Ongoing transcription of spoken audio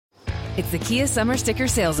It's the Kia Summer Sticker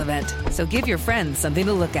Sales Event, so give your friends something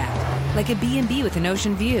to look at, like a B&B with an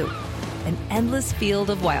ocean view, an endless field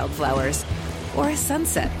of wildflowers, or a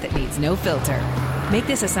sunset that needs no filter. Make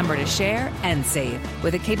this a summer to share and save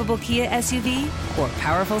with a capable Kia SUV or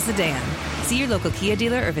powerful sedan. See your local Kia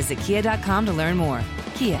dealer or visit kia.com to learn more.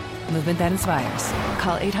 Kia, movement that inspires.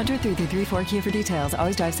 Call 800-3334-KIA for details.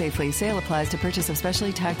 Always drive safely. Sale applies to purchase of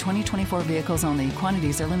specially tagged 2024 vehicles only.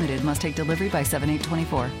 Quantities are limited. Must take delivery by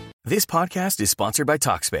 7/8/24. This podcast is sponsored by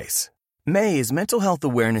Talkspace. May is Mental Health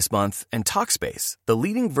Awareness Month, and Talkspace, the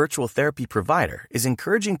leading virtual therapy provider, is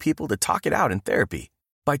encouraging people to talk it out in therapy.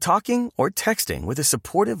 By talking or texting with a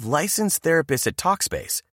supportive, licensed therapist at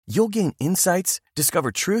Talkspace, you'll gain insights,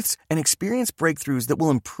 discover truths, and experience breakthroughs that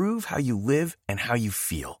will improve how you live and how you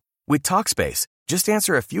feel. With Talkspace, just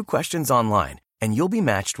answer a few questions online, and you'll be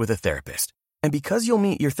matched with a therapist. And because you'll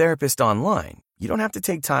meet your therapist online, you don't have to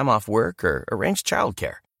take time off work or arrange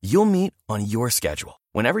childcare. You'll meet on your schedule,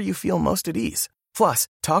 whenever you feel most at ease. Plus,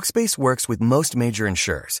 Talkspace works with most major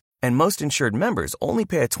insurers, and most insured members only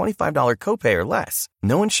pay a $25 copay or less.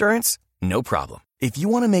 No insurance? No problem. If you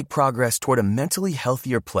want to make progress toward a mentally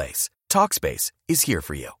healthier place, Talkspace is here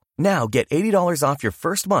for you. Now get $80 off your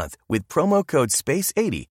first month with promo code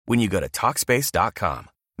SPACE80 when you go to Talkspace.com.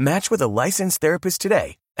 Match with a licensed therapist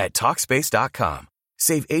today at Talkspace.com.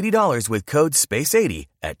 Save $80 with code SPACE80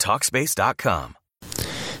 at Talkspace.com.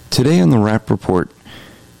 Today on the Rap Report,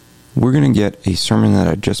 we're going to get a sermon that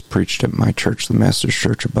I just preached at my church, the Master's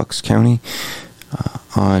Church of Bucks County,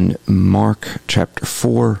 on Mark chapter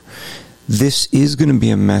 4. This is going to be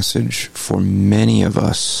a message for many of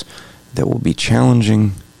us that will be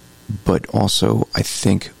challenging, but also, I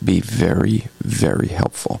think, be very, very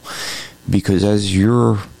helpful. Because as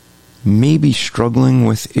you're maybe struggling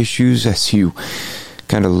with issues, as you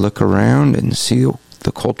kind of look around and see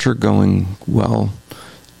the culture going, well,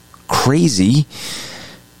 crazy,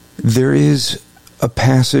 there is a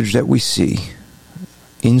passage that we see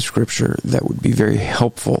in Scripture that would be very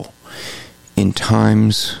helpful in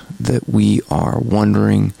times that we are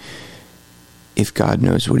wondering if God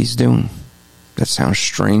knows what He's doing. That sounds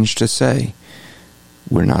strange to say.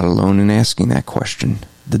 We're not alone in asking that question.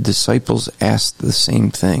 The disciples asked the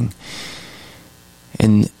same thing.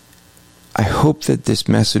 And I hope that this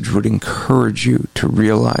message would encourage you to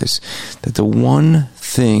realize that the one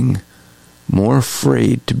thing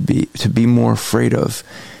to be more afraid of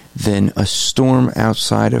than a storm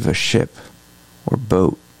outside of a ship or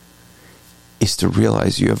boat is to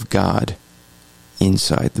realize you have God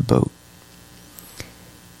inside the boat.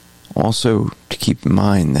 Also, to keep in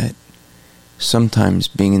mind that sometimes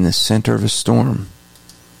being in the center of a storm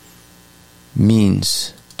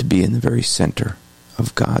means to be in the very center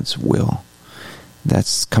of God's will.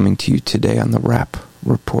 That's coming to you today on the Rap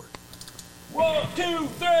Report. 1, 2,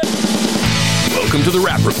 3. Welcome to the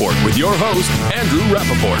Rap Report with your host, Andrew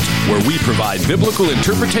Rappaport, where we provide biblical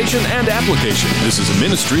interpretation and application. This is a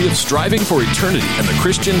ministry of Striving for Eternity and the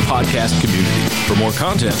Christian podcast community. For more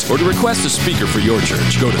content or to request a speaker for your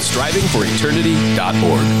church, go to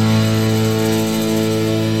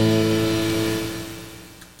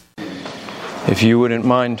strivingforeternity.org. If you wouldn't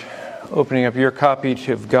mind opening up your copy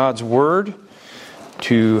of God's Word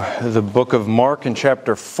to the book of Mark in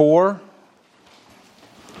chapter 4.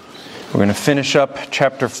 We're going to finish up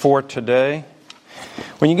chapter 4 today.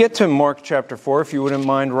 When you get to Mark chapter 4, if you wouldn't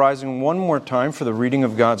mind rising one more time for the reading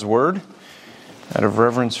of God's Word, out of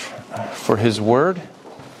reverence for His Word.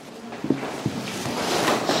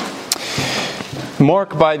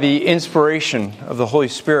 Mark, by the inspiration of the Holy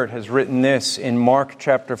Spirit, has written this in Mark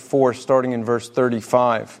chapter 4, starting in verse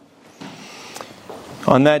 35.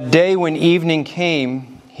 On that day when evening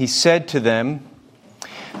came, He said to them,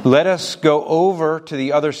 "Let us go over to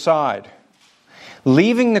the other side."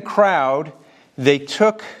 Leaving the crowd, they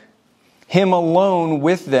took Him alone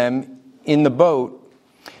with them in the boat,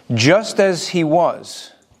 just as He was,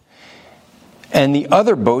 and the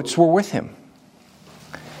other boats were with Him.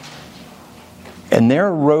 And there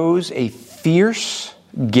arose a fierce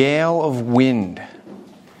gale of wind,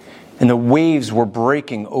 and the waves were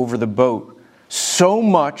breaking over the boat, so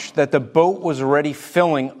much that the boat was already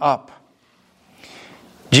filling up.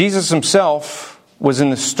 Jesus Himself was in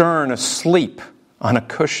the stern asleep on a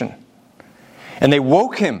cushion. And they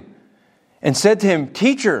woke Him and said to Him,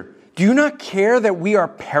 "Teacher, do you not care that we are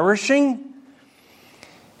perishing?"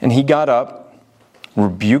 And He got up,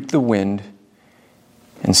 rebuked the wind,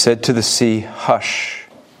 and said to the sea, "Hush,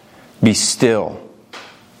 be still."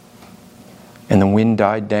 And the wind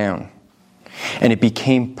died down, and it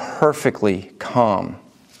became perfectly calm.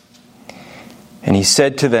 And He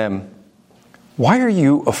said to them, "Why are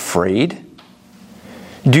you afraid?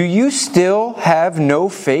 Do you still have no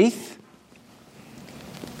faith?"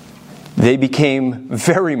 They became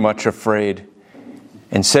very much afraid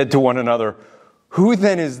and said to one another, "Who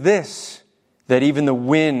then is this, that even the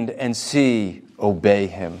wind and sea obey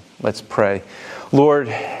him?" Let's pray.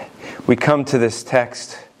 Lord, we come to this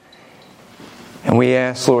text and we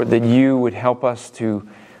ask, Lord, that you would help us to,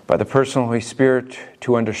 by the person of the Holy Spirit,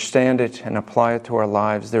 to understand it and apply it to our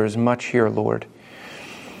lives. There is much here, Lord.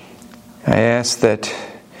 I ask that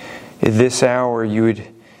in this hour you would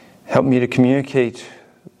help me to communicate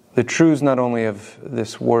the truths not only of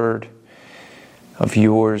this word of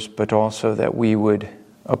yours, but also that we would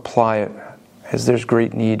apply it as there's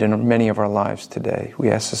great need in many of our lives today. We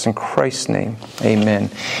ask this in Christ's name. Amen.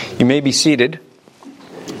 You may be seated.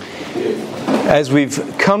 As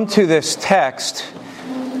we've come to this text,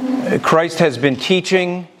 Christ has been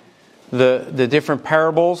teaching the different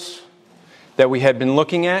parables that we had been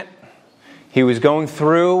looking at. He was going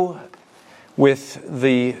through with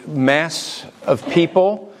the mass of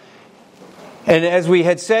people. And as we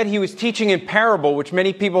had said, he was teaching in parable, which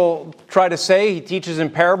many people try to say he teaches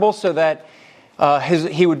in parable so that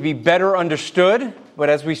he would be better understood. But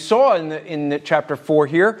as we saw in the chapter 4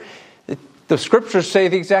 here, the scriptures say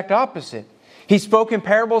the exact opposite. He spoke in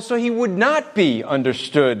parables so he would not be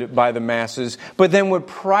understood by the masses, but then would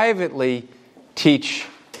privately teach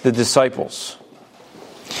the disciples.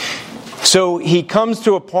 So he comes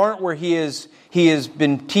to a part where he has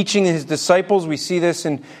been teaching his disciples. We see this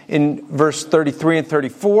in verse 33 and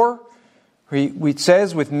 34. It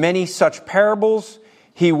says, with many such parables,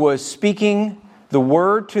 he was speaking the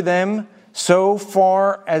word to them so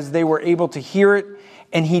far as they were able to hear it.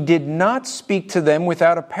 And he did not speak to them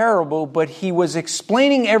without a parable, but he was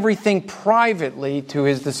explaining everything privately to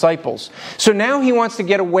his disciples. So now he wants to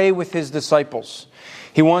get away with his disciples.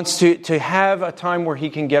 He wants to have a time where he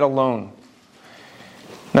can get alone.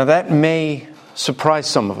 Now that may surprise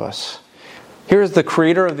some of us. Here's the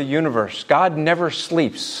creator of the universe. God never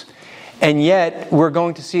sleeps. And yet we're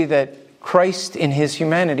going to see that Christ in his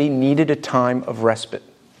humanity needed a time of respite.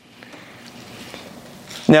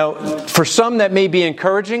 Now, for some that may be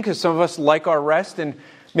encouraging because some of us like our rest, and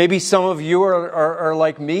maybe some of you are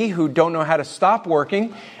like me who don't know how to stop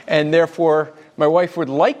working, and therefore my wife would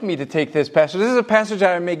like me to take this passage. This is a passage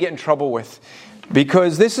that I may get in trouble with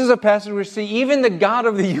because this is a passage where we see even the God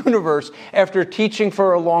of the universe, after teaching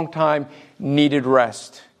for a long time, needed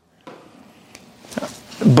rest.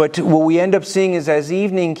 But what we end up seeing is as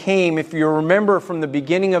evening came, if you remember from the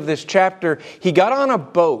beginning of this chapter, he got on a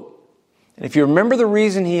boat. And if you remember, the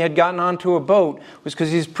reason he had gotten onto a boat was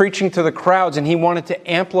because he's preaching to the crowds and he wanted to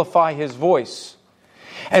amplify his voice.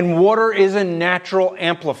 And water is a natural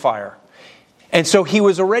amplifier. And so he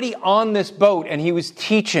was already on this boat and he was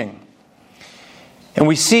teaching. And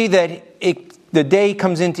we see that the day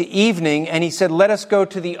comes into evening and he said, "Let us go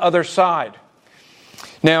to the other side."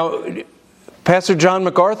 Now, Pastor John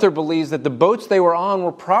MacArthur believes that the boats they were on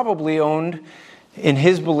were probably owned, in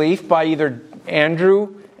his belief, by either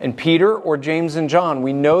Andrew and Peter or James and John.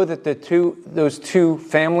 We know that those two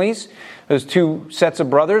families, those two sets of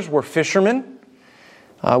brothers, were fishermen.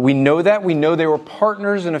 We know that. We know they were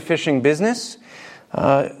partners in a fishing business.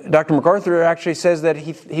 Dr. MacArthur actually says that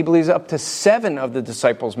he believes up to 7 of the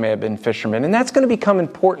disciples may have been fishermen. And that's going to become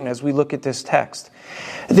important as we look at this text.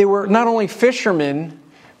 They were not only fishermen,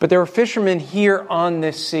 but they were fishermen here on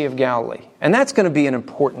this Sea of Galilee. And that's going to be an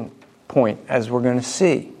important point as we're going to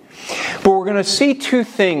see. But we're going to see 2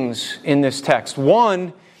 things in this text.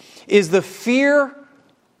 One is the fear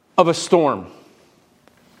of a storm.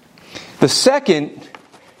 The second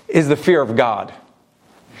is the fear of God.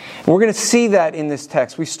 And we're going to see that in this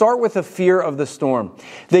text. We start with the fear of the storm.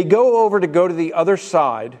 They go to the other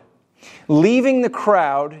side, leaving the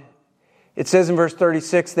crowd. It says in verse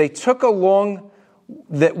 36, they took along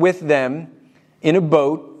with them in a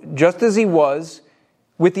boat, just as he was,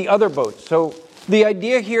 with the other boats. So the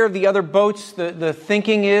idea here of the other boats, the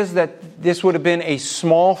thinking is that this would have been a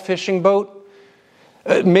small fishing boat,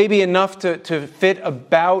 maybe enough to fit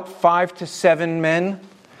about 5 to 7 men.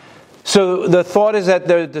 So the thought is that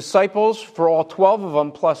the disciples, for all 12 of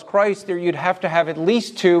them, plus Christ, you'd have to have at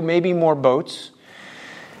least 2, maybe more boats.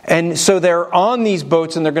 And so they're on these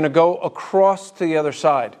boats and they're going to go across to the other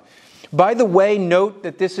side. By the way, note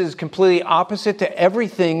that this is completely opposite to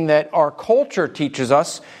everything that our culture teaches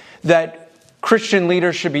us that Christian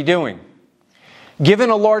leaders should be doing. Given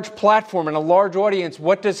a large platform and a large audience,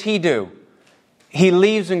 what does he do? He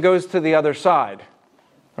leaves and goes to the other side.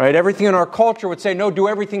 Right? Everything in our culture would say, no, do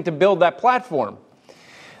everything to build that platform.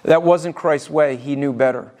 That wasn't Christ's way. He knew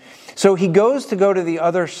better. So he goes to the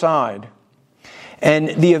other side. And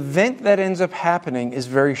the event that ends up happening is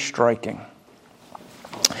very striking.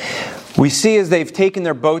 We see as they've taken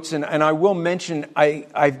their boats, and I will mention,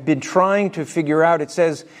 I've been trying to figure out, it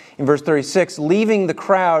says in verse 36, leaving the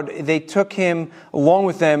crowd, they took him along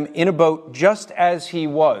with them in a boat just as he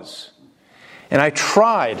was. And I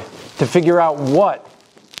tried to figure out what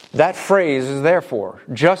that phrase is there for,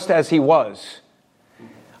 just as he was.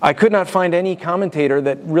 I could not find any commentator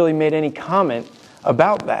that really made any comment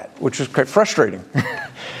about that, which was quite frustrating.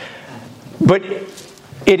 But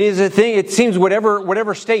it is a thing. It seems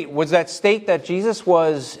whatever state, was that state that Jesus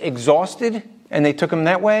was exhausted and they took him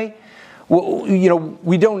that way? Well,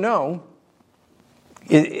 we don't know.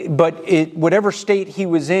 But whatever state he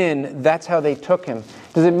was in, that's how they took him.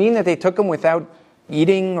 Does it mean that they took him without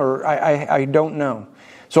eating? Or I don't know.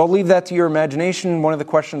 So I'll leave that to your imagination. One of the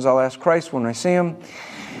questions I'll ask Christ when I see him.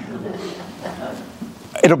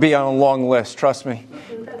 It'll be on a long list, trust me.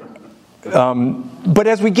 But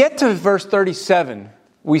as we get to verse 37,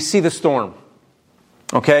 we see the storm.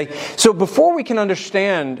 Okay? So before we can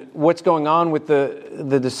understand what's going on with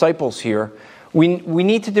the disciples here, we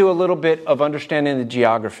need to do a little bit of understanding the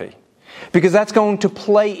geography. Because that's going to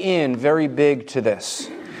play in very big to this.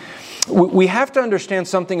 We have to understand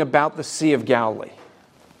something about the Sea of Galilee.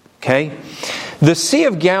 Okay? The Sea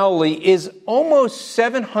of Galilee is almost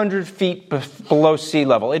 700 feet below sea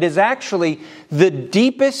level. It is actually the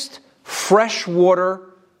deepest freshwater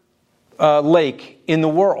lake in the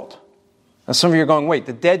world. Now some of you are going, wait,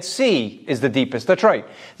 the Dead Sea is the deepest. That's right.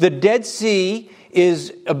 The Dead Sea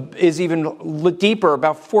is even deeper,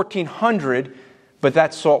 about 1,400, but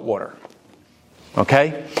that's salt water.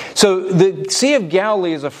 Okay? So the Sea of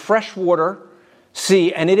Galilee is a freshwater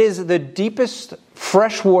sea, and it is the deepest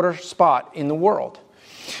freshwater spot in the world.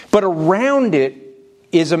 But around it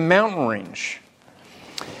is a mountain range,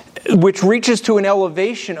 which reaches to an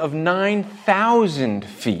elevation of 9,000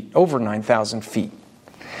 feet, over 9,000 feet.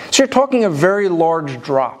 So you're talking a very large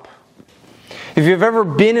drop. If you've ever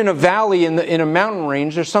been in a valley in a mountain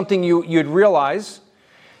range, there's something you'd realize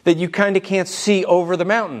that you kind of can't see over the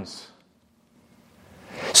mountains.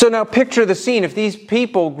 So now picture the scene. If these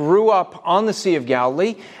people grew up on the Sea of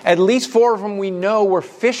Galilee, at least 4 of them we know were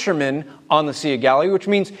fishermen on the Sea of Galilee, which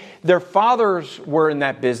means their fathers were in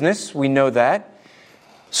that business. We know that.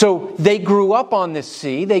 So they grew up on this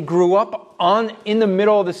sea. They grew up in the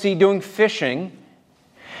middle of the sea doing fishing.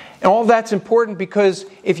 And all that's important because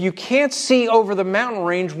if you can't see over the mountain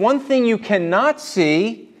range, one thing you cannot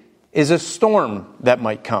see is a storm that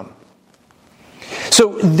might come.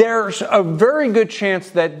 So there's a very good chance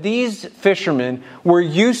that these fishermen were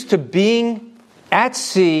used to being at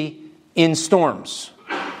sea in storms.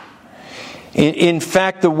 In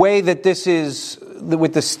fact, the way that this is,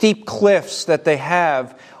 with the steep cliffs that they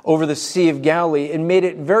have over the Sea of Galilee, it made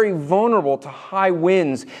it very vulnerable to high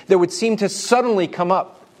winds that would seem to suddenly come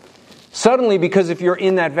up. Suddenly, because if you're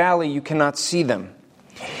in that valley, you cannot see them.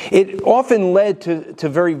 It often led to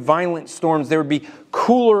very violent storms. There would be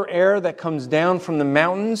cooler air that comes down from the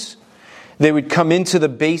mountains. They would come into the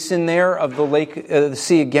basin there of the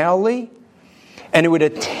Sea of Galilee, and it would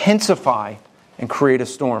intensify and create a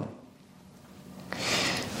storm.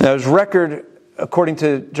 Now, there's record, according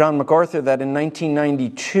to John MacArthur, that in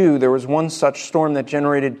 1992 there was one such storm that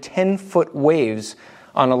generated 10-foot waves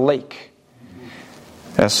on a lake.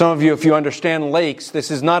 Now, some of you, if you understand lakes,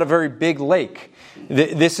 this is not a very big lake.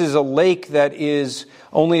 This is a lake that is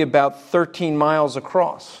only about 13 miles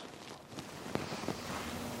across.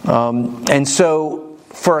 And so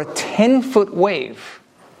for a 10-foot wave,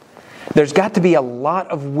 there's got to be a lot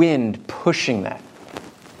of wind pushing that.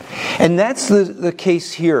 And that's the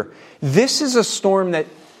case here. This is a storm that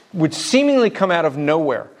would seemingly come out of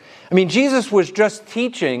nowhere. I mean, Jesus was just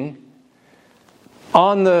teaching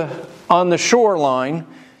on the shoreline,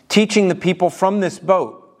 teaching the people from this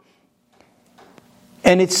boat.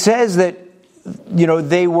 And it says that,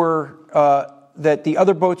 they were, that the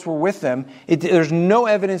other boats were with them. There's no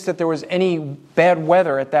evidence that there was any bad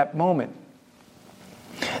weather at that moment.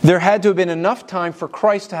 There had to have been enough time for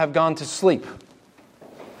Christ to have gone to sleep.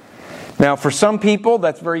 Now, for some people,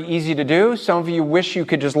 that's very easy to do. Some of you wish you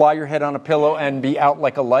could just lie your head on a pillow and be out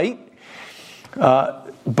like a light.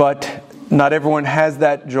 But not everyone has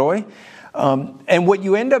that joy. And what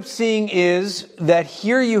you end up seeing is that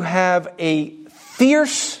here you have a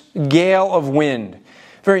fierce gale of wind.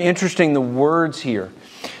 Very interesting, the words here.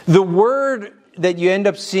 The word that you end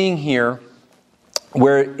up seeing here,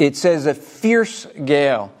 where it says a fierce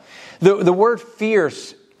gale. The word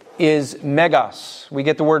fierce is megas. We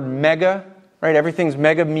get the word mega, right? Everything's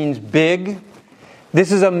mega means big.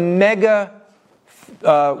 This is a mega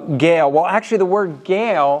gale. Well, actually the word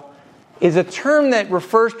gale is a term that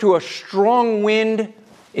refers to a strong wind.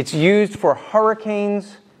 It's used for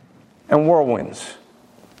hurricanes and whirlwinds.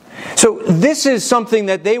 So this is something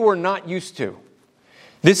that they were not used to.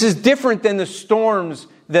 This is different than the storms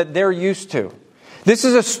that they're used to. This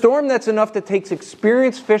is a storm that's enough that takes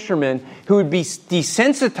experienced fishermen who would be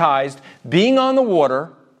desensitized being on the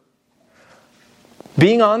water,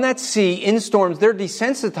 being on that sea in storms. They're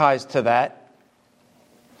desensitized to that,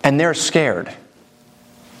 and they're scared.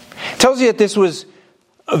 It tells you that this was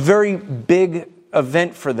a very big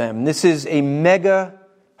event for them. This is a mega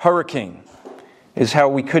hurricane, is how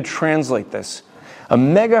we could translate this. A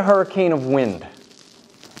mega hurricane of wind.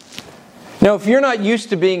 Now, if you're not used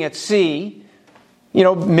to being at sea,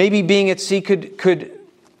 maybe being at sea could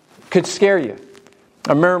scare you.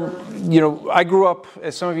 I remember, I grew up,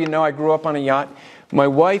 as some of you know, I grew up on a yacht. My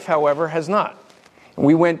wife, however, has not.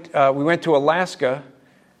 We went to Alaska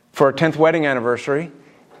for our 10th wedding anniversary.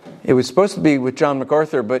 It was supposed to be with John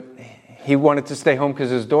MacArthur, but he wanted to stay home because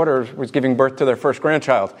his daughter was giving birth to their first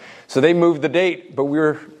grandchild. So they moved the date, but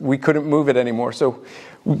we couldn't move it anymore.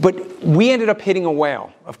 But we ended up hitting a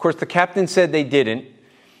whale. Of course, the captain said they didn't.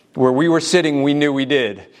 Where we were sitting, we knew we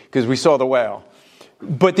did because we saw the whale.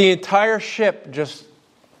 But the entire ship just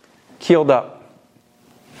keeled up.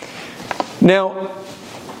 Now,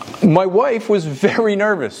 my wife was very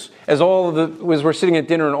nervous as we're sitting at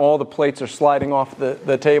dinner and all the plates are sliding off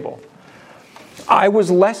the table. I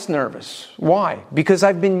was less nervous. Why? Because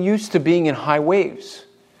I've been used to being in high waves.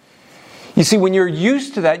 You see, when you're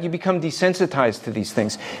used to that, you become desensitized to these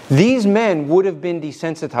things. These men would have been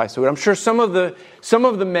desensitized to it. I'm sure some of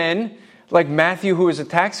the men, like Matthew, who was a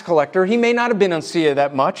tax collector, he may not have been on sea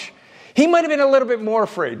that much. He might have been a little bit more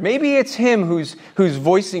afraid. Maybe it's him who's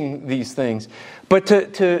voicing these things. But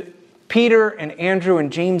to Peter and Andrew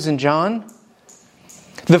and James and John,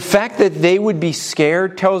 the fact that they would be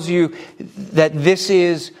scared tells you that this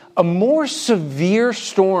is a more severe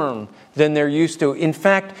storm than they're used to. In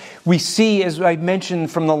fact, we see, as I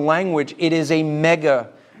mentioned from the language, it is a mega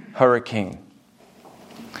hurricane.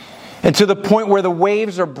 And to the point where the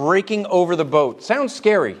waves are breaking over the boat. Sounds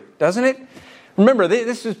scary, doesn't it? Remember,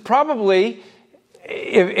 this is probably,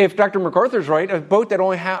 if Dr. MacArthur's right, a boat that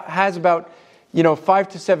only has about 5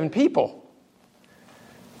 to 7 people.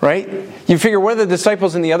 Right? You figure, what are the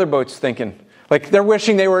disciples in the other boats thinking? Like, they're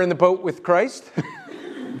wishing they were in the boat with Christ?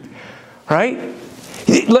 Right?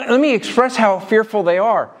 Let me express how fearful they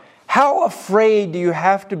are. How afraid do you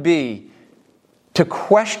have to be to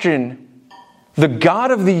question the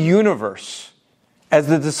God of the universe, as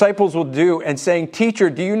the disciples will do, and saying, "Teacher,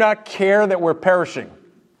 do you not care that we're perishing?"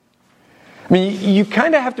 I mean, you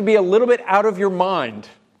kind of have to be a little bit out of your mind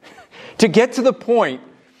to get to the point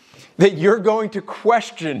that you're going to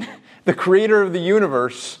question the creator of the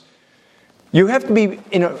universe. You have to be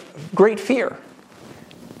in a great fear.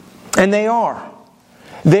 And they are.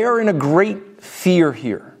 They are in a great fear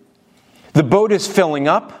here. The boat is filling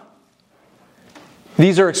up.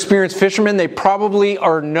 These are experienced fishermen. They probably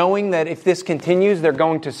are knowing that if this continues, they're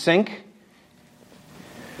going to sink.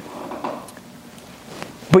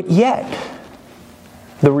 But yet,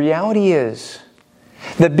 the reality is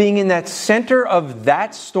that being in that center of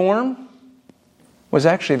that storm was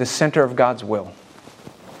actually the center of God's will.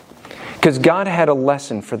 Because God had a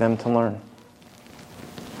lesson for them to learn.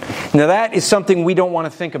 Now that is something we don't want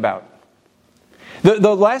to think about.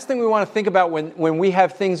 The last thing we want to think about when we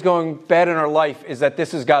have things going bad in our life is that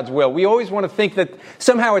this is God's will. We always want to think that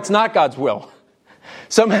somehow it's not God's will.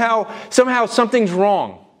 Somehow something's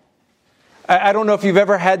wrong. I don't know if you've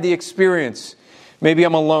ever had the experience. Maybe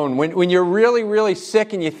I'm alone. When you're really, really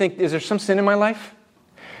sick and you think, is there some sin in my life?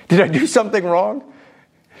 Did I do something wrong?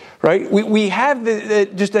 Right? We have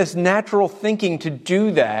just this natural thinking to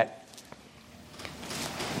do that.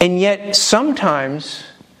 And yet, sometimes,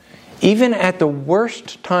 even at the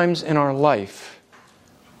worst times in our life,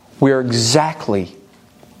 we are exactly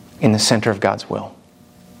in the center of God's will.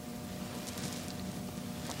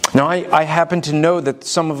 Now, I happen to know that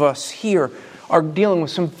some of us here are dealing with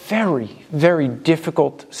some very, very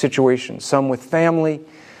difficult situations. Some with family,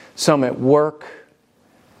 some at work,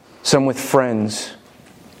 some with friends.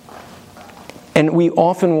 And we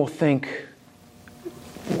often will think,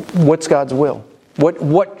 what's God's will?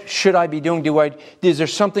 What should I be doing? Is there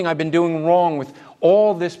something I've been doing wrong with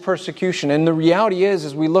all this persecution? And the reality is,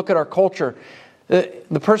 as we look at our culture,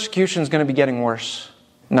 the persecution is going to be getting worse,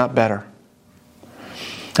 not better.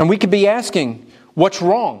 And we could be asking, what's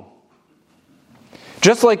wrong?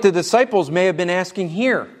 Just like the disciples may have been asking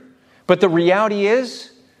here. But the reality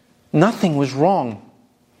is, nothing was wrong.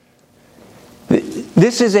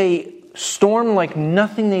 This is a storm like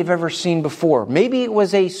nothing they've ever seen before. Maybe it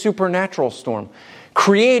was a supernatural storm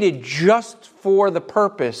created just for the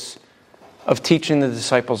purpose of teaching the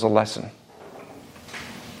disciples a lesson.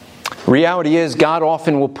 Reality is, God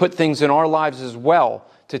often will put things in our lives as well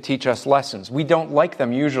to teach us lessons. We don't like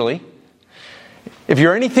them usually. If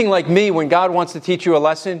you're anything like me, when God wants to teach you a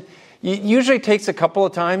lesson, it usually takes a couple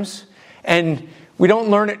of times, and we don't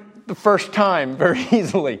learn it the first time very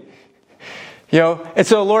easily. And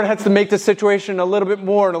so the Lord has to make the situation a little bit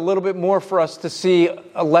more and a little bit more for us to see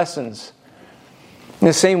lessons. And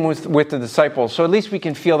the same with the disciples. So at least we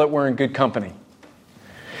can feel that we're in good company.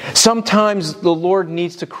 Sometimes the Lord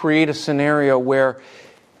needs to create a scenario where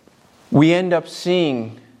we end up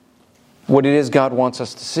seeing what it is God wants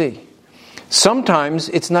us to see. Sometimes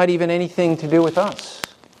it's not even anything to do with us.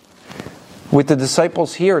 With the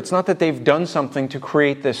disciples here, it's not that they've done something to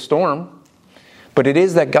create this storm, but it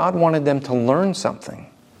is that God wanted them to learn something.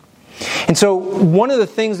 And so one of the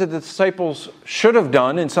things that the disciples should have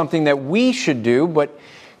done, and something that we should do, but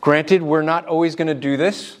granted, we're not always going to do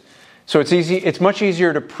this, so it's much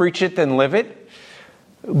easier to preach it than live it.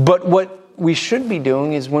 But what we should be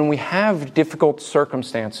doing is, when we have difficult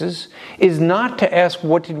circumstances, is not to ask,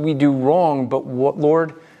 what did we do wrong, but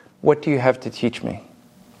Lord, what do you have to teach me?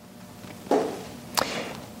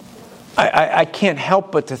 I can't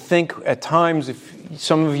help but to think at times, if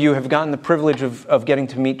some of you have gotten the privilege of getting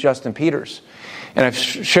to meet Justin Peters, and I've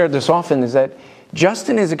shared this often, is that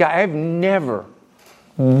Justin is a guy, I've never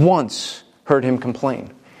once heard him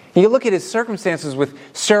complain. You look at his circumstances with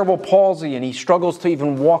cerebral palsy, and he struggles to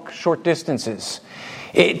even walk short distances.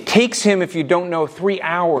 It takes him, if you don't know, 3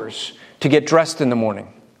 hours to get dressed in the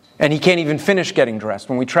morning. And he can't even finish getting dressed.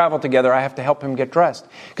 When we travel together, I have to help him get dressed,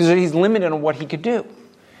 because he's limited on what he could do.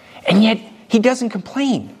 And yet, he doesn't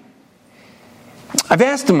complain. I've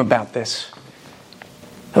asked him about this.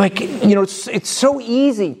 It's so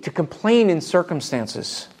easy to complain in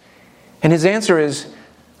circumstances. And his answer is,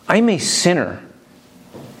 I'm a sinner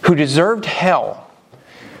who deserved hell,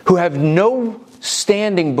 who have no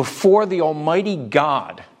standing before the Almighty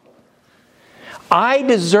God. I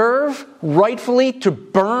deserve rightfully to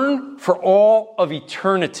burn for all of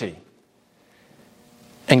eternity.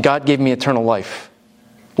 And God gave me eternal life.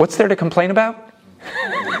 What's there to complain about?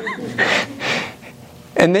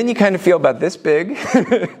 And then you kind of feel about this big.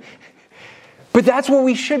 But that's what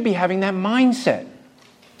we should be, having that mindset.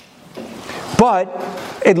 But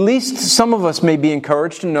at least some of us may be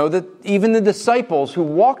encouraged to know that even the disciples who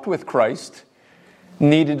walked with Christ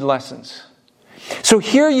needed lessons. So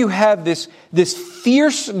here you have this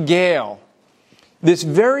fierce gale, this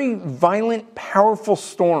very violent, powerful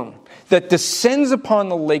storm that descends upon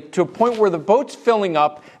the lake to a point where the boat's filling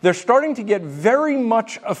up. They're starting to get very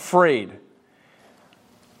much afraid.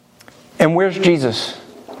 And where's Jesus?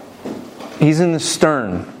 He's in the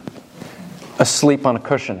stern, asleep on a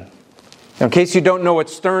cushion. Now, in case you don't know what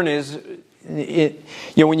stern is,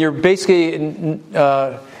 when you're basically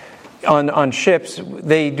on ships,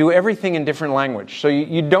 they do everything in different language. So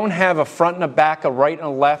you don't have a front and a back, a right and a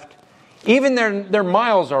left. Even their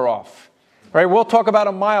miles are off. Right? We'll talk about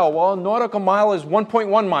a mile. Well, a nautical mile is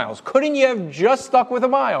 1.1 miles. Couldn't you have just stuck with a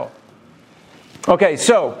mile? Okay,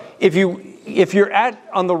 so if you're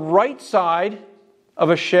on the right side of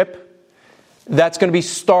a ship, that's going to be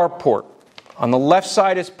starport. On the left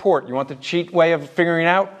side is port. You want the cheat way of figuring it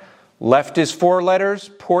out? Left is 4 letters,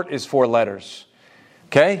 port is 4 letters.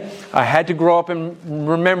 Okay? I had to grow up and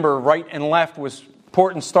remember right and left was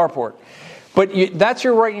port and starport. But that's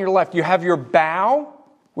your right and your left. You have your bow,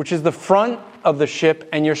 which is the front of the ship,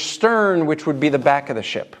 and your stern, which would be the back of the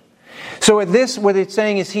ship. So at this, what it's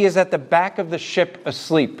saying is he is at the back of the ship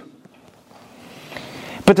asleep.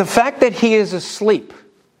 But the fact that he is asleep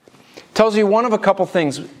tells you one of a couple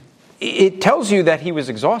things. It tells you that he was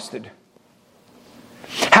exhausted.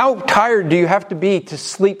 How tired do you have to be to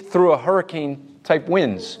sleep through a hurricane-type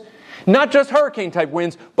winds? Not just hurricane-type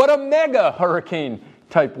winds, but a mega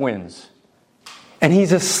hurricane-type winds. And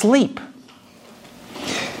he's asleep.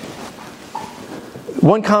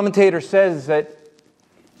 One commentator says that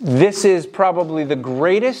this is probably the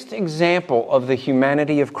greatest example of the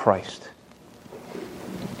humanity of Christ.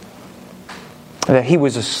 That he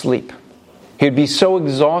was asleep. He'd be so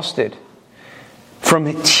exhausted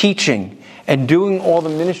from teaching and doing all the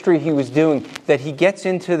ministry he was doing that he gets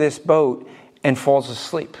into this boat and falls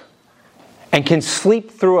asleep. And can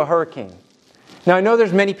sleep through a hurricane. Now I know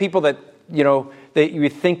there's many people that, you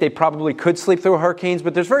think they probably could sleep through hurricanes,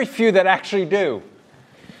 but there's very few that actually do.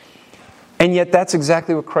 And yet that's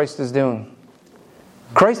exactly what Christ is doing.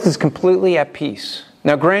 Christ is completely at peace.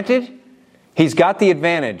 Now granted, he's got the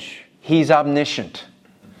advantage. He's omniscient.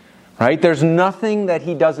 right? There's nothing that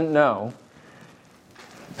he doesn't know.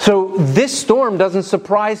 So this storm doesn't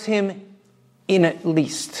surprise him in at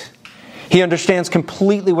least. He understands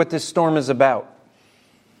completely what this storm is about.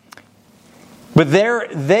 But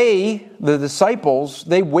the disciples,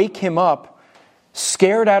 they wake him up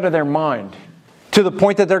scared out of their mind to the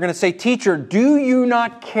point that they're going to say, "Teacher, do you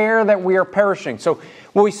not care that we are perishing?" So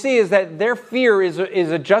what we see is that their fear is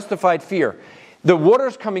a justified fear. The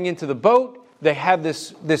water's coming into the boat. They have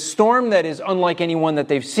this storm that is unlike anyone that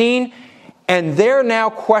they've seen. And they're now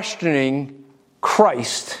questioning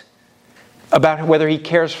Christ about whether he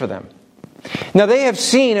cares for them. Now they have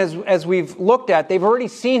seen, as we've looked at, they've already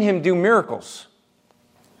seen him do miracles.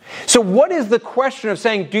 So what is the question of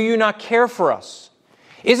saying, "Do you not care for us"?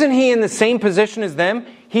 Isn't he in the same position as them?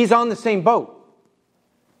 He's on the same boat.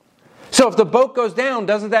 So if the boat goes down,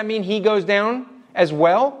 doesn't that mean he goes down as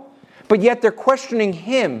well? But yet they're questioning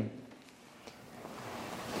him.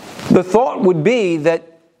 The thought would be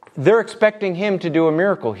that they're expecting him to do a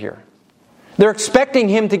miracle here. They're expecting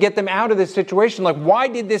him to get them out of this situation. Like, why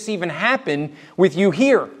did this even happen with you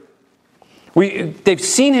here? They've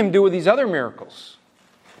seen him do these other miracles.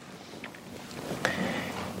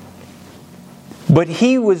 But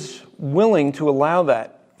he was willing to allow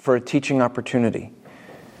that for a teaching opportunity.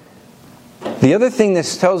 The other thing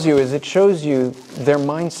this tells you is it shows you their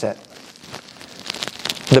mindset.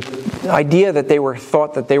 The idea that they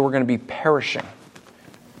thought that they were going to be perishing.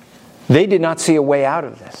 They did not see a way out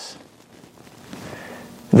of this.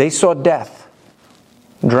 They saw death,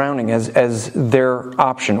 drowning as their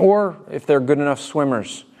option, or if they're good enough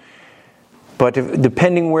swimmers. But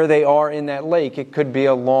depending where they are in that lake, it could be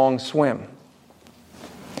a long swim.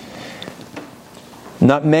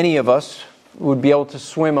 Not many of us would be able to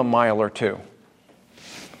swim a mile or two.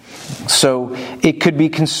 So it could be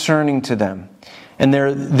concerning to them. And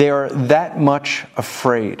they are that much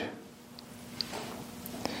afraid.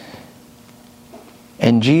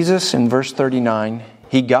 And Jesus, in verse 39,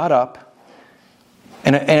 he got up,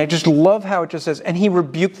 and I just love how it just says, and he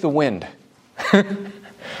rebuked the wind.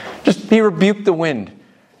 He rebuked the wind.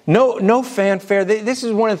 No fanfare. This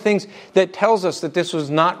is one of the things that tells us that this was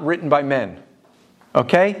not written by men.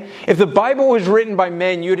 Okay? If the Bible was written by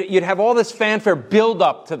men, you'd have all this fanfare build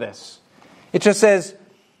up to this. It just says,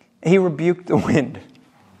 he rebuked the wind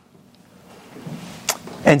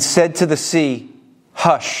and said to the sea,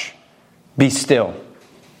 "Hush, be still."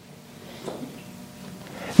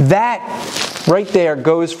 That right there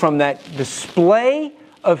goes from that display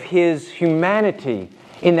of his humanity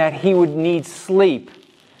in that he would need sleep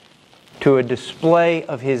to a display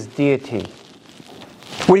of his deity.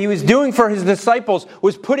 What he was doing for his disciples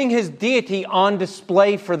was putting his deity on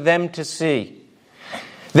display for them to see.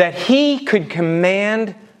 That he could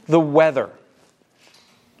command the weather.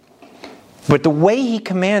 But the way he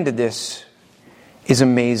commanded this is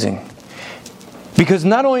amazing. Because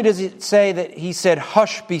not only does it say that he said,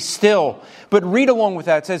 "Hush, be still," but read along with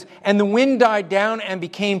that. It says, "And the wind died down and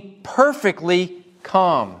became perfectly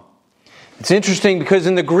calm." It's interesting because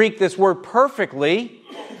in the Greek, this word "perfectly"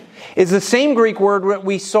 is the same Greek word that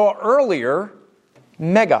we saw earlier,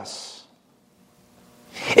 megas.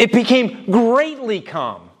 It became greatly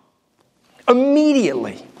calm.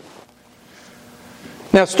 Immediately.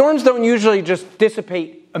 Now, storms don't usually just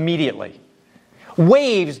dissipate immediately.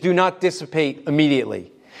 Waves do not dissipate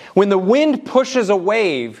immediately. When the wind pushes a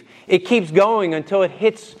wave, it keeps going until it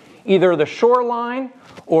hits either the shoreline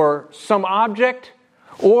or some object,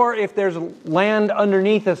 or if there's land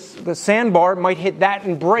underneath the sandbar, it might hit that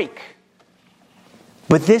and break.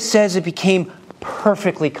 But this says it became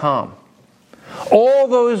perfectly calm. All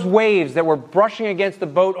those waves that were brushing against the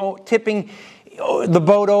boat, tipping the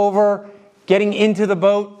boat over, getting into the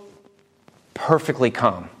boat, perfectly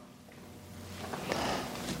calm.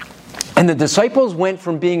 And the disciples went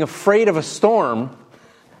from being afraid of a storm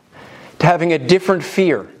to having a different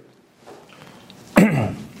fear.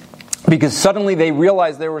 Because suddenly they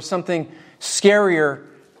realized there was something scarier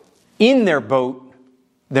in their boat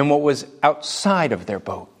than what was outside of their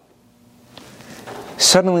boat.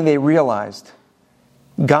 Suddenly they realized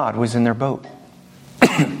God was in their boat.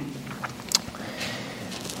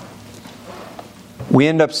 We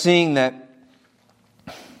end up seeing that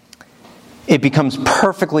it becomes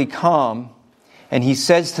perfectly calm, and he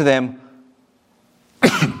says to them,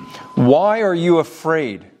 "Why are you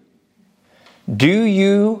afraid? Do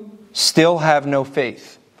you still have no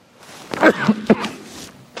faith?"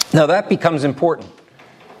 Now that becomes important.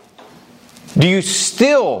 Do you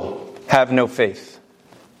still have no faith?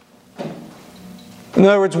 In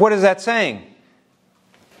other words, what is that saying?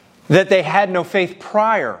 That they had no faith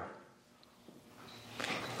prior.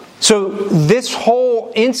 So this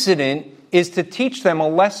whole incident is to teach them a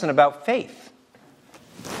lesson about faith.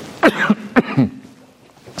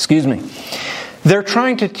 Excuse me. They're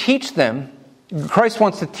trying to teach them, Christ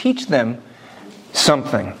wants to teach them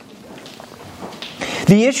something.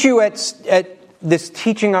 The issue at this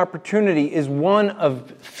teaching opportunity is one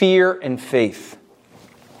of fear and faith.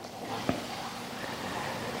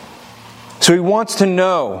 So he wants to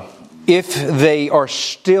know if they are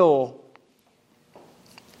still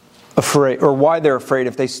afraid, or why they're afraid,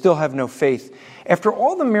 if they still have no faith. After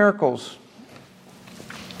all the miracles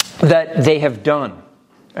that they have done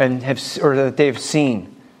and or that they have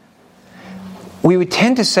seen, we would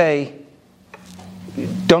tend to say,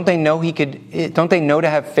 don't they know to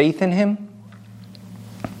have faith in him?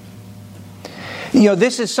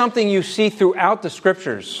 This is something you see throughout the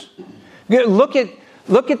scriptures. Look at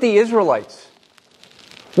the Israelites.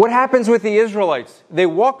 What happens with the Israelites? They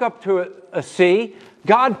walk up to a sea.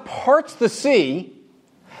 God parts the sea.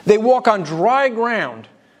 They walk on dry ground.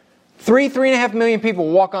 3.5 million people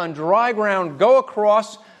walk on dry ground, go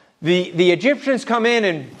across. The Egyptians come in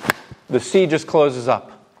and the sea just closes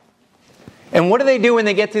up. And what do they do when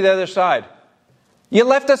they get to the other side? You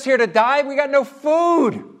left us here to die? We got no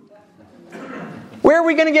food. Where are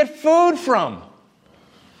we going to get food from?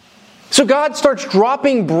 So God starts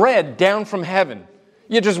dropping bread down from heaven.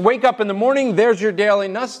 You just wake up in the morning, there's your daily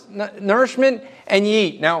nourishment, and you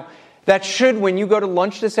eat. Now, that should, when you go to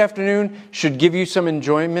lunch this afternoon, should give you some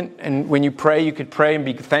enjoyment. And when you pray, you could pray and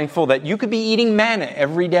be thankful that you could be eating manna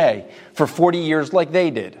every day for 40 years like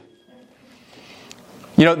they did.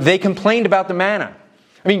 They complained about the manna.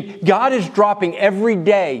 I mean, God is dropping every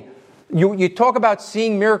day. You talk about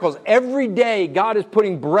seeing miracles. Every day, God is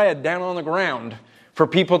putting bread down on the ground for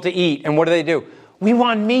people to eat. And what do? We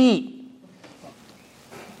want meat.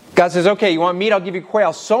 God says, okay, you want meat? I'll give you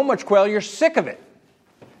quail. So much quail, you're sick of it.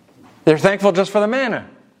 They're thankful just for the manna.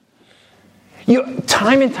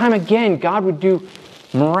 Time and time again, God would do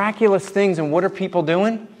miraculous things. And what are people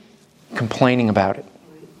doing? Complaining about it.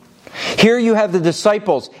 Here you have the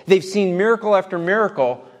disciples. They've seen miracle after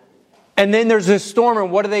miracle. And then there's this storm,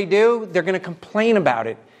 and what do? They're going to complain about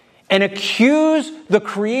it and accuse the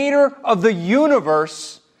creator of the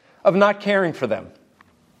universe of not caring for them.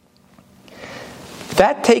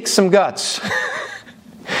 That takes some guts.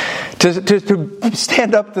 to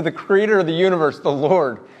stand up to the creator of the universe, the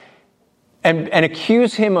Lord, and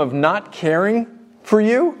accuse him of not caring for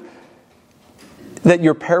you, that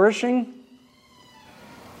you're perishing.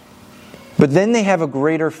 But then they have a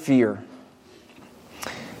greater fear.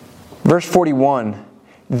 Verse 41,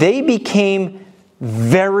 they became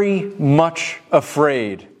very much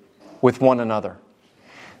afraid with one another.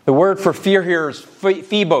 The word for fear here is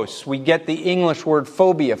phobos. We get the English word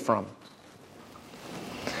phobia from.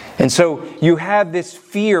 And so you have this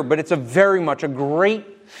fear, but it's very much a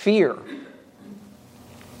great fear.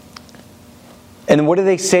 And what do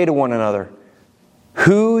they say to one another?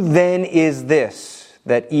 Who then is this,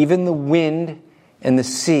 that even the wind and the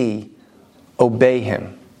sea obey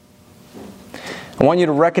him? I want you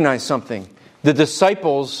to recognize something. The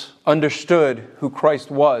disciples understood who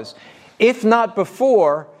Christ was. If not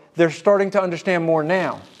before, they're starting to understand more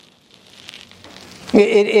now.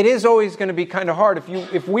 It is always going to be kind of hard.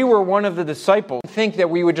 If we were one of the disciples, think that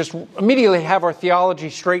we would just immediately have our theology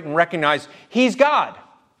straight and recognize He's God.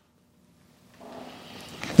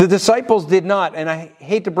 The disciples did not, and I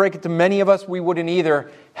hate to break it to many of us, we wouldn't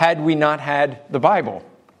either had we not had the Bible.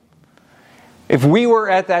 If we were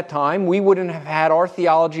at that time, we wouldn't have had our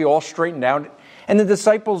theology all straightened out, and the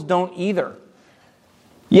disciples don't either.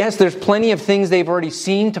 Yes, there's plenty of things they've already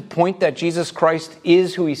seen to point that Jesus Christ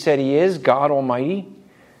is who He said He is, God Almighty.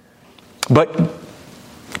 But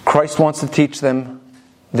Christ wants to teach them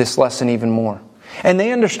this lesson even more. And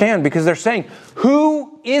they understand because they're saying,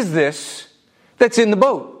 who is this that's in the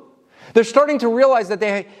boat? They're starting to realize that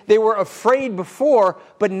they were afraid before,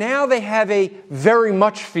 but now they have a very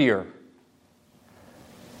much fear.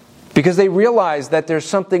 Because they realize that there's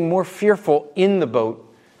something more fearful in the boat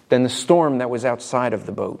than the storm that was outside of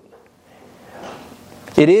the boat.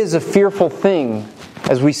 It is a fearful thing,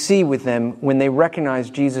 as we see with them, when they recognize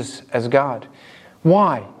Jesus as God.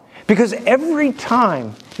 Why? Because every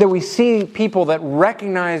time that we see people that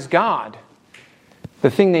recognize God,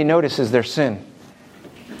 the thing they notice is their sin.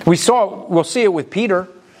 We'll see it with Peter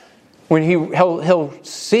when he'll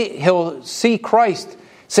see Christ,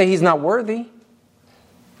 say he's not worthy.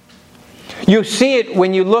 You see it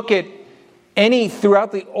when you look at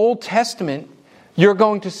throughout the Old Testament. You're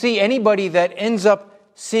going to see anybody that ends up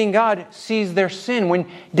seeing God sees their sin. When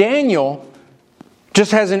Daniel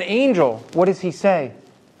just has an angel, what does he say?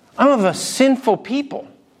 I'm of a sinful people.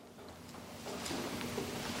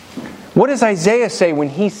 What does Isaiah say when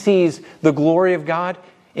he sees the glory of God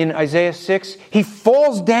in Isaiah 6? He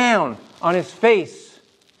falls down on his face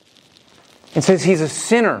and says he's a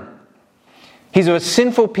sinner. He's a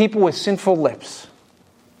sinful people with sinful lips.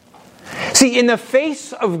 See, in the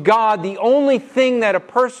face of God, the only thing that a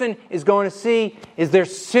person is going to see is their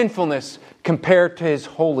sinfulness compared to His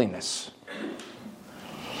holiness.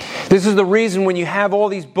 This is the reason when you have all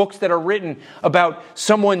these books that are written about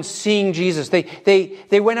someone seeing Jesus.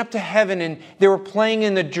 They went up to heaven and they were playing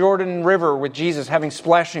in the Jordan River with Jesus, having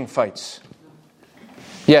splashing fights.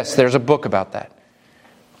 Yes, there's a book about that.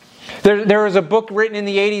 There was a book written in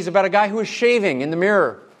the 80s about a guy who was shaving in the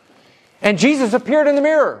mirror. And Jesus appeared in the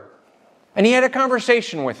mirror. And he had a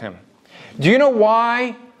conversation with him. Do you know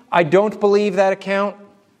why I don't believe that account?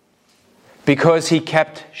 Because he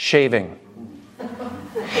kept shaving.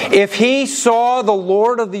 If he saw the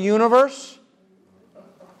Lord of the universe,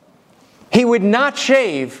 he would not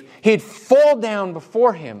shave. He'd fall down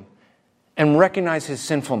before him and recognize his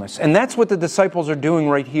sinfulness. And that's what the disciples are doing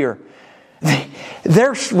right here.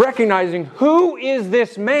 They're recognizing, who is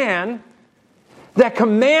this man that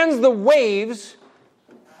commands the waves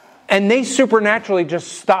and they supernaturally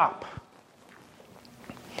just stop?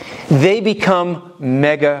 They become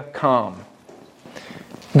mega calm.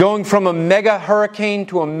 Going from a mega hurricane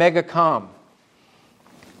to a mega calm.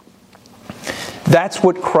 That's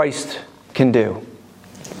what Christ can do.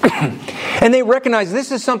 And they recognize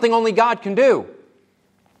this is something only God can do.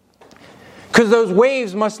 Because those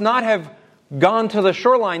waves must not have gone to the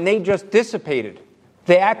shoreline. They just dissipated.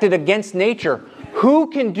 They acted against nature. Who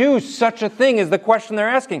can do such a thing is the question they're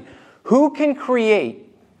asking. Who can create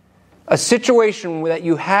a situation that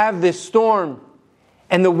you have this storm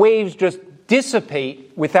and the waves just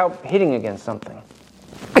dissipate without hitting against something?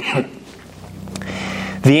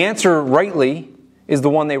 The answer, rightly, is the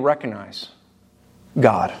one they recognize.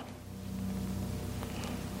 God.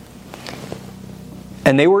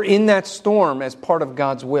 And they were in that storm as part of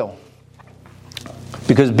God's will.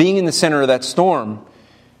 Because being in the center of that storm,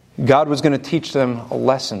 God was going to teach them a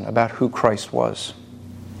lesson about who Christ was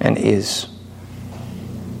and is.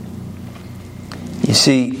 You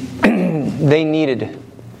see, they needed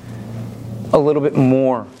a little bit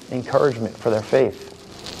more encouragement for their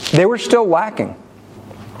faith. They were still lacking.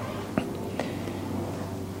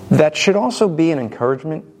 That should also be an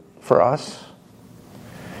encouragement for us.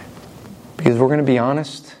 Because we're going to be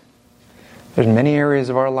honest, there's many areas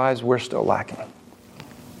of our lives we're still lacking.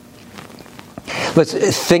 Let's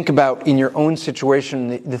think about in your own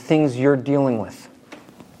situation the things you're dealing with.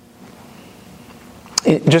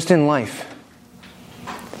 Just in life.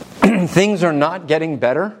 Things are not getting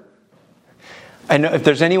better. I know if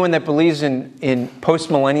there's anyone that believes in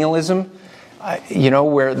post-millennialism,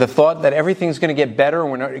 where the thought that everything's going to get better,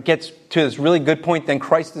 when it gets to this really good point, then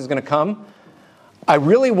Christ is going to come. I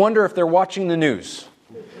really wonder if they're watching the news.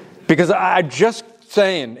 Because I'm just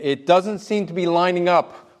saying, it doesn't seem to be lining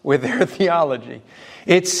up with their theology.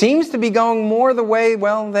 It seems to be going more the way,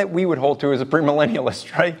 that we would hold to as a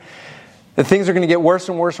premillennialist, right? That things are going to get worse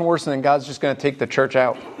and worse and worse, and then God's just going to take the church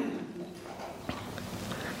out.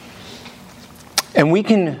 And we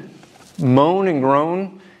can moan and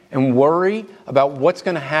groan and worry about what's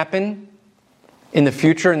going to happen in the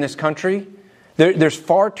future in this country. There's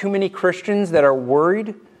far too many Christians that are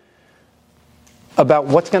worried about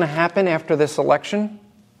what's going to happen after this election.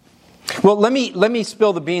 Well, let me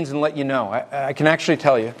spill the beans and let you know. I can actually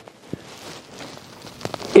tell you.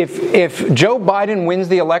 If Joe Biden wins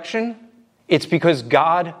the election, it's because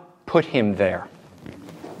God put him there.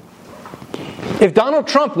 If Donald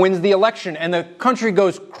Trump wins the election and the country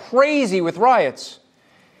goes crazy with riots,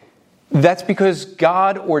 that's because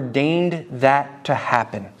God ordained that to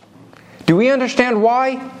happen. Do we understand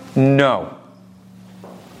why? No.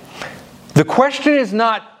 The question is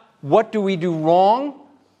not, what do we do wrong?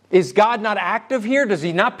 Is God not active here? Does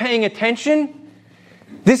He not paying attention?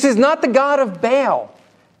 This is not the God of Baal,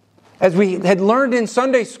 as we had learned in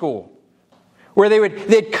Sunday school, where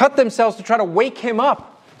they'd cut themselves to try to wake Him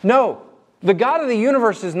up. No, the God of the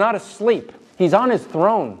universe is not asleep. He's on His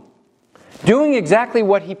throne, doing exactly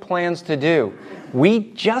what He plans to do.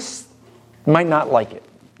 We just might not like it.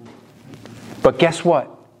 But guess what?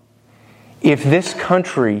 If this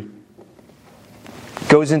country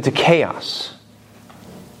goes into chaos,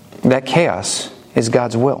 that chaos is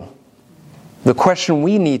God's will. The question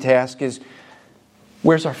we need to ask is,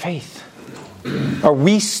 where's our faith? Are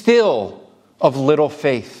we still of little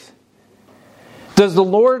faith? Does the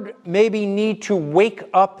Lord maybe need to wake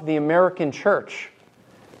up the American church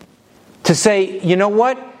to say, you know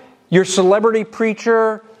what? Your celebrity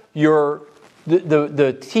preacher, the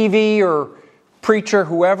TV or preacher,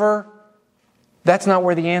 whoever, That's not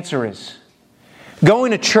where the answer is.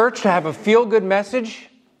 Going to church to have a feel-good message,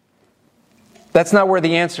 that's not where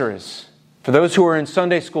the answer is. For those who are in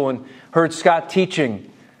Sunday school and heard Scott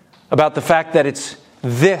teaching about the fact that it's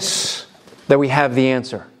this that we have the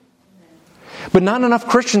answer. But not enough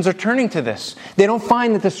Christians are turning to this. They don't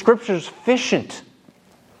find that the Scripture is sufficient.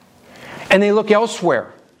 And they look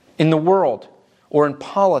elsewhere in the world or in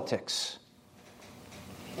politics.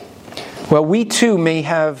 Well, we too may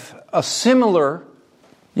have a similar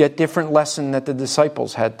yet different lesson that the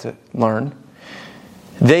disciples had to learn.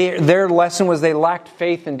 Their lesson was they lacked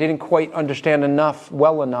faith and didn't quite understand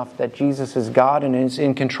well enough that Jesus is God and is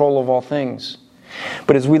in control of all things.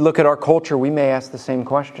 But as we look at our culture, we may ask the same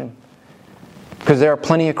question. Because there are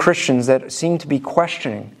plenty of Christians that seem to be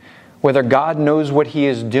questioning whether God knows what He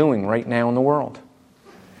is doing right now in the world.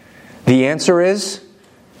 The answer is,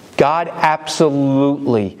 God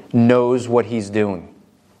absolutely knows what He's doing.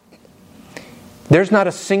 There's not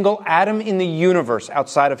a single atom in the universe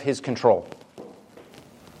outside of His control.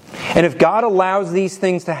 And if God allows these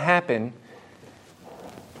things to happen,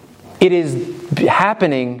 it is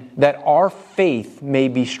happening that our faith may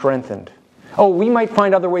be strengthened. Oh, we might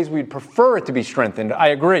find other ways we'd prefer it to be strengthened. I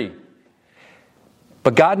agree.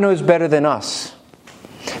 But God knows better than us.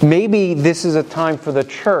 Maybe this is a time for the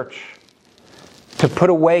church to put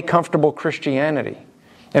away comfortable Christianity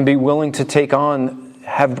and be willing to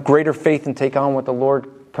have greater faith and take on what the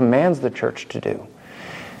Lord commands the church to do.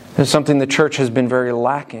 There's something the church has been very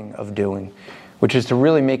lacking of doing, which is to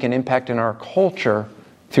really make an impact in our culture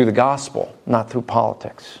through the gospel, not through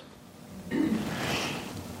politics.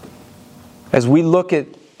 As we look at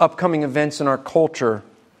upcoming events in our culture,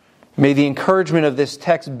 may the encouragement of this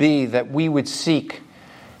text be that we would seek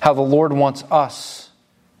how the Lord wants us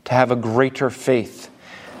to have a greater faith.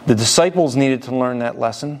 The disciples needed to learn that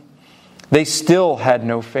lesson. They still had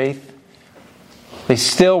no faith. They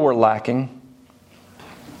still were lacking.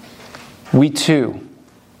 We too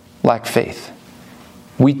lack faith.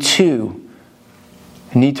 We too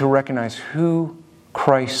need to recognize who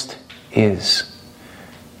Christ is.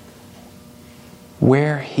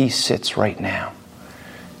 Where He sits right now.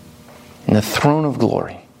 In the throne of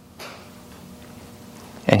glory.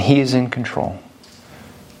 And He is in control.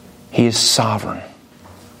 He is sovereign.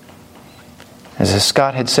 As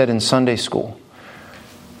Scott had said in Sunday school,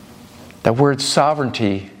 that word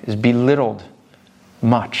sovereignty is belittled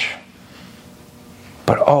much.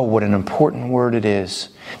 But oh, what an important word it is.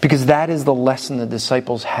 Because that is the lesson the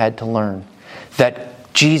disciples had to learn.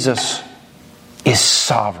 That Jesus is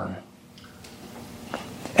sovereign.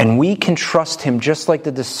 And we can trust Him just like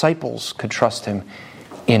the disciples could trust Him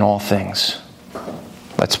in all things.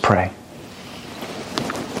 Let's pray.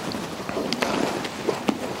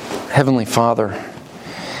 Heavenly Father,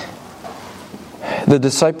 the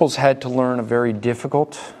disciples had to learn a very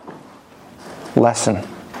difficult lesson.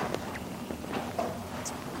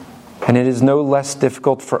 And it is no less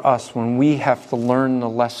difficult for us when we have to learn the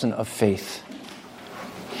lesson of faith.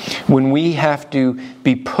 When we have to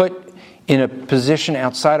be put in a position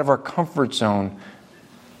outside of our comfort zone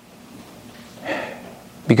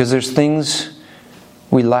because there's things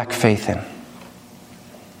we lack faith in.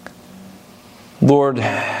 Lord,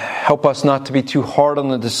 help us not to be too hard on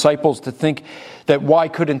the disciples, to think that why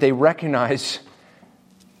couldn't they recognize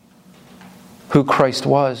who Christ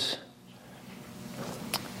was?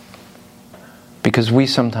 Because we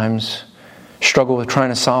sometimes struggle with trying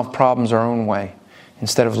to solve problems our own way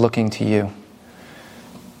instead of looking to You.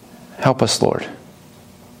 Help us, Lord,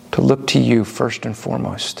 to look to You first and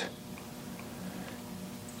foremost.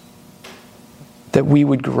 That we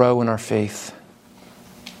would grow in our faith.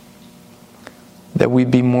 That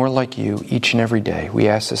we'd be more like You each and every day. We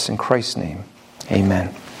ask this in Christ's name.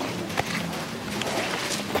 Amen.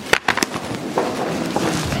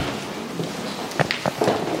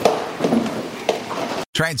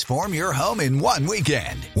 Transform your home in one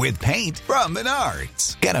weekend with paint from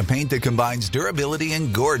Menards. Get a paint that combines durability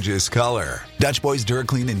and gorgeous color. Dutch Boys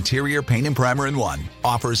DuraClean Interior Paint and Primer in One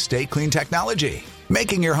offers Stay Clean technology,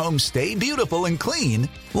 making your home stay beautiful and clean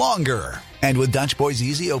longer. And with Dutch Boy's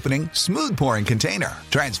easy opening, smooth pouring container,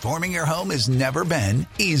 transforming your home has never been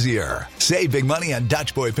easier. Save big money on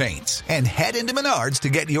Dutch Boy paints and head into Menards to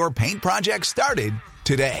get your paint project started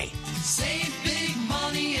today. Save